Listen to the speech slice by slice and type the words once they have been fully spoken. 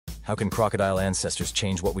How can crocodile ancestors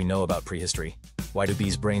change what we know about prehistory? Why do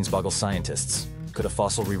bees' brains boggle scientists? Could a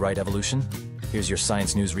fossil rewrite evolution? Here's your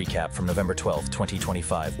science news recap from November 12,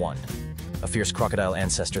 2025. 1. A fierce crocodile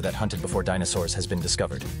ancestor that hunted before dinosaurs has been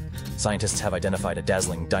discovered. Scientists have identified a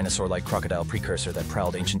dazzling, dinosaur-like crocodile precursor that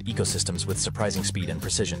prowled ancient ecosystems with surprising speed and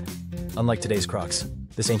precision. Unlike today's crocs,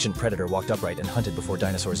 this ancient predator walked upright and hunted before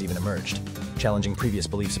dinosaurs even emerged, challenging previous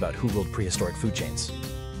beliefs about who ruled prehistoric food chains.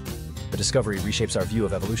 The discovery reshapes our view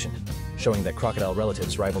of evolution, showing that crocodile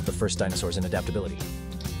relatives rivaled the first dinosaurs in adaptability.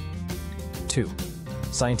 2.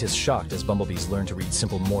 Scientists shocked as bumblebees learn to read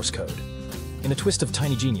simple Morse code. In a twist of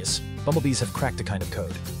tiny genius, bumblebees have cracked a kind of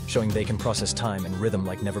code, showing they can process time and rhythm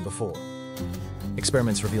like never before.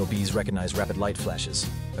 Experiments reveal bees recognize rapid light flashes,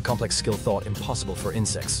 a complex skill thought impossible for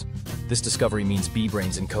insects. This discovery means bee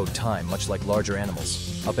brains encode time much like larger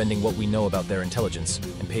animals, upending what we know about their intelligence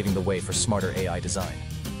and paving the way for smarter AI design.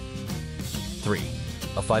 3.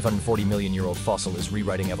 A 540 million-year-old fossil is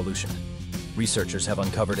rewriting evolution. Researchers have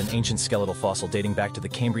uncovered an ancient skeletal fossil dating back to the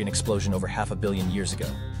Cambrian explosion over 500 million years ago.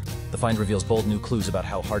 The find reveals bold new clues about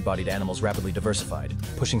how hard-bodied animals rapidly diversified,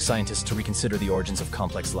 pushing scientists to reconsider the origins of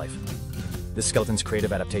complex life. This skeleton's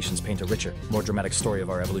creative adaptations paint a richer, more dramatic story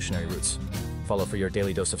of our evolutionary roots. Follow for your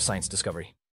daily dose of science discovery.